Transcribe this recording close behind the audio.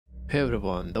Hey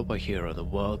everyone, Dopa here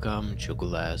and welcome to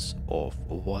Glass of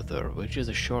Water, which is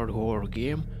a short horror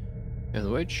game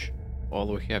in which all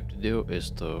we have to do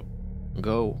is to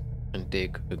go and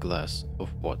take a glass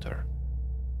of water.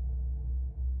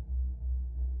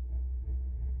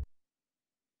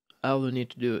 All we need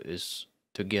to do is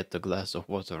to get the glass of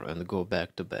water and go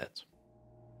back to bed.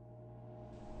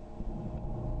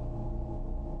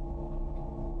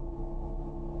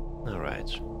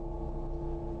 Alright.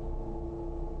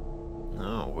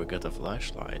 Now we got a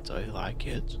flashlight, I like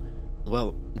it.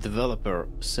 Well, developer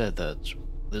said that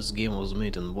this game was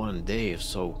made in one day,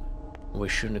 so we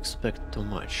shouldn't expect too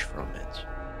much from it.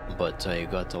 But I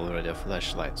got already a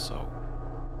flashlight, so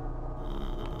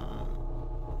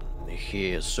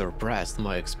he surpassed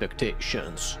my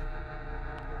expectations.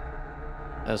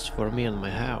 As for me and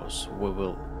my house, we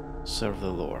will serve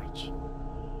the Lord.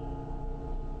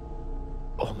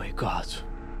 Oh my god,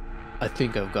 I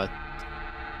think I've got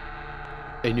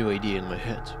a new idea in my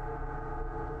head.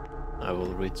 I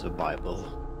will read the Bible.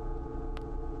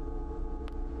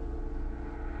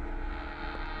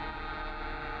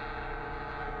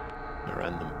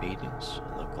 Random beatings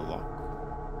and a clock.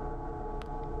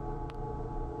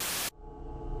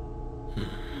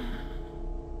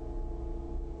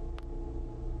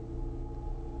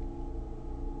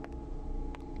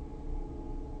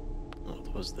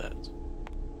 What was that?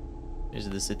 Is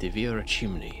this a TV or a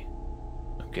chimney?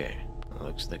 Okay,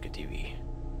 looks like a TV.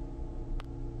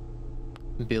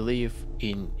 Believe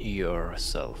in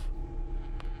yourself.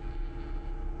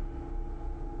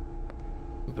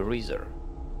 Breezer.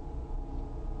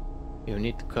 You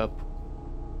need cup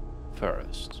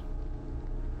first.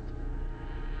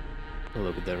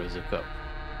 Look, there is a cup.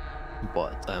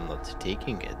 But I'm not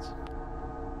taking it.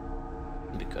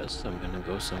 Because I'm gonna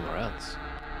go somewhere else.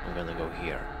 I'm gonna go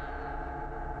here.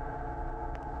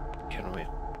 Can we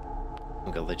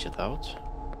glitch it out?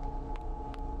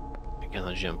 I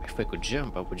cannot jump. If I could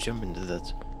jump, I would jump into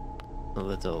that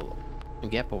little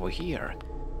gap over here.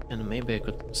 And maybe I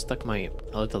could stuck my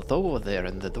little toe over there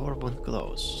and the door won't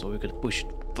close, so we could push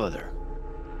it further.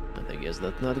 And I guess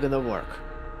that's not gonna work.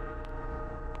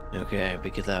 Okay,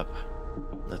 pick it up.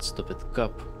 That stupid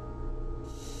cup.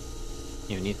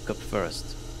 You need cup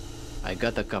first. I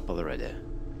got a cup already.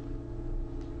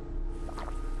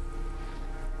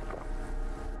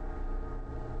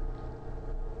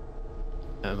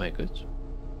 Am I good?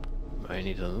 I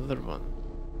need another one.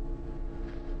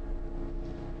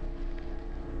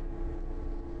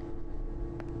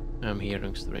 I'm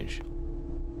hearing strange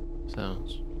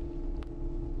sounds.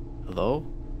 Hello?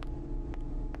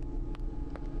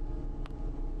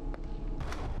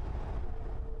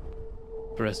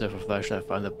 Press F for flashlight,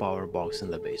 find the power box in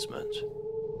the basement.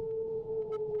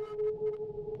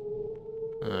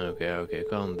 Okay,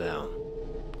 calm down.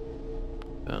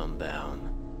 Calm down.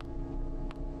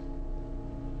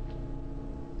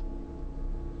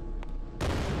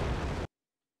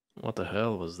 What the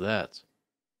hell was that?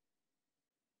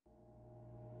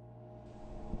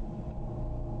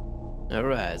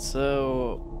 Alright,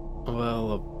 so...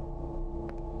 well...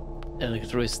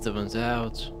 electricity went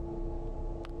out.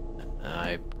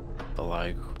 I,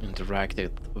 like,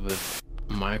 interacted with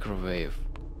microwave.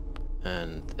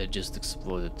 And it just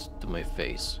exploded to my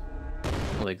face.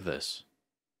 Like this.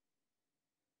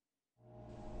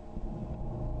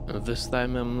 This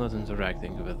time I'm not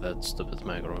interacting with that stupid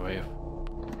microwave.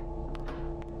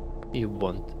 You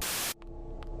won't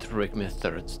trick me a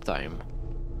third time.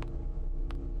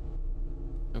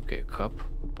 Okay, cup.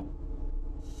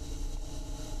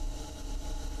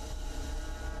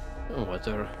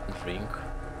 Water, drink.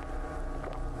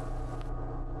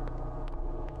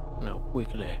 Now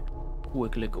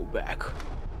quickly go back.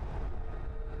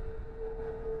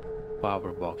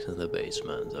 Power box in the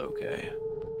basement, okay.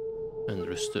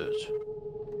 Understood.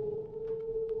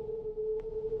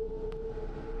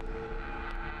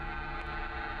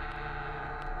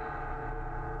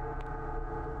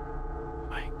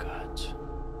 My god.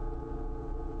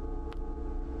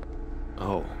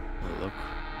 Oh, look.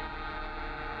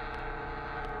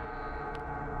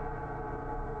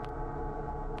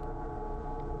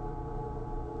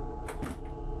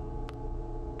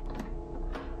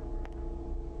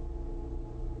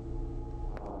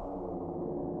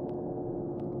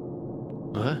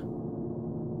 Huh?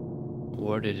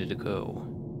 Where did it go?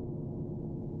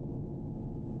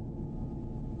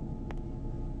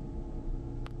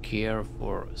 Care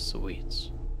for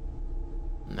sweets.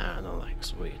 Nah, I don't like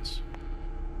sweets.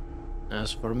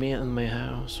 As for me and my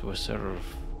house, we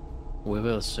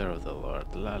will serve the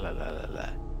Lord. La la la la la.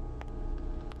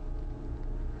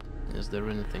 Is there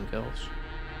anything else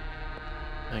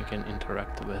I can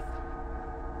interact with?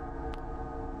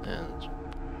 and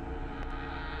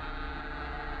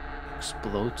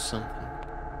explode something.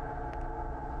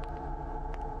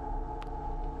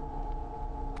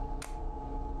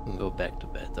 And go back to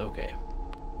bed. Okay.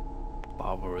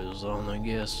 Power is on, I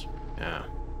guess. Yeah.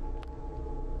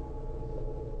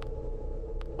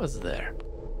 What's there?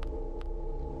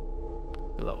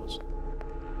 Close.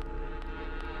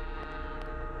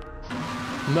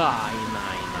 Nine.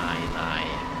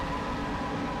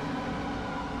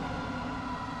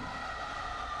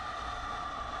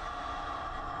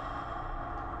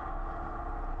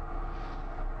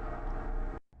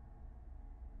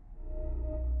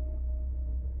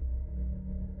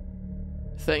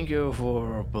 Thank you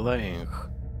for playing.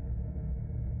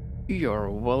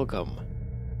 You're welcome.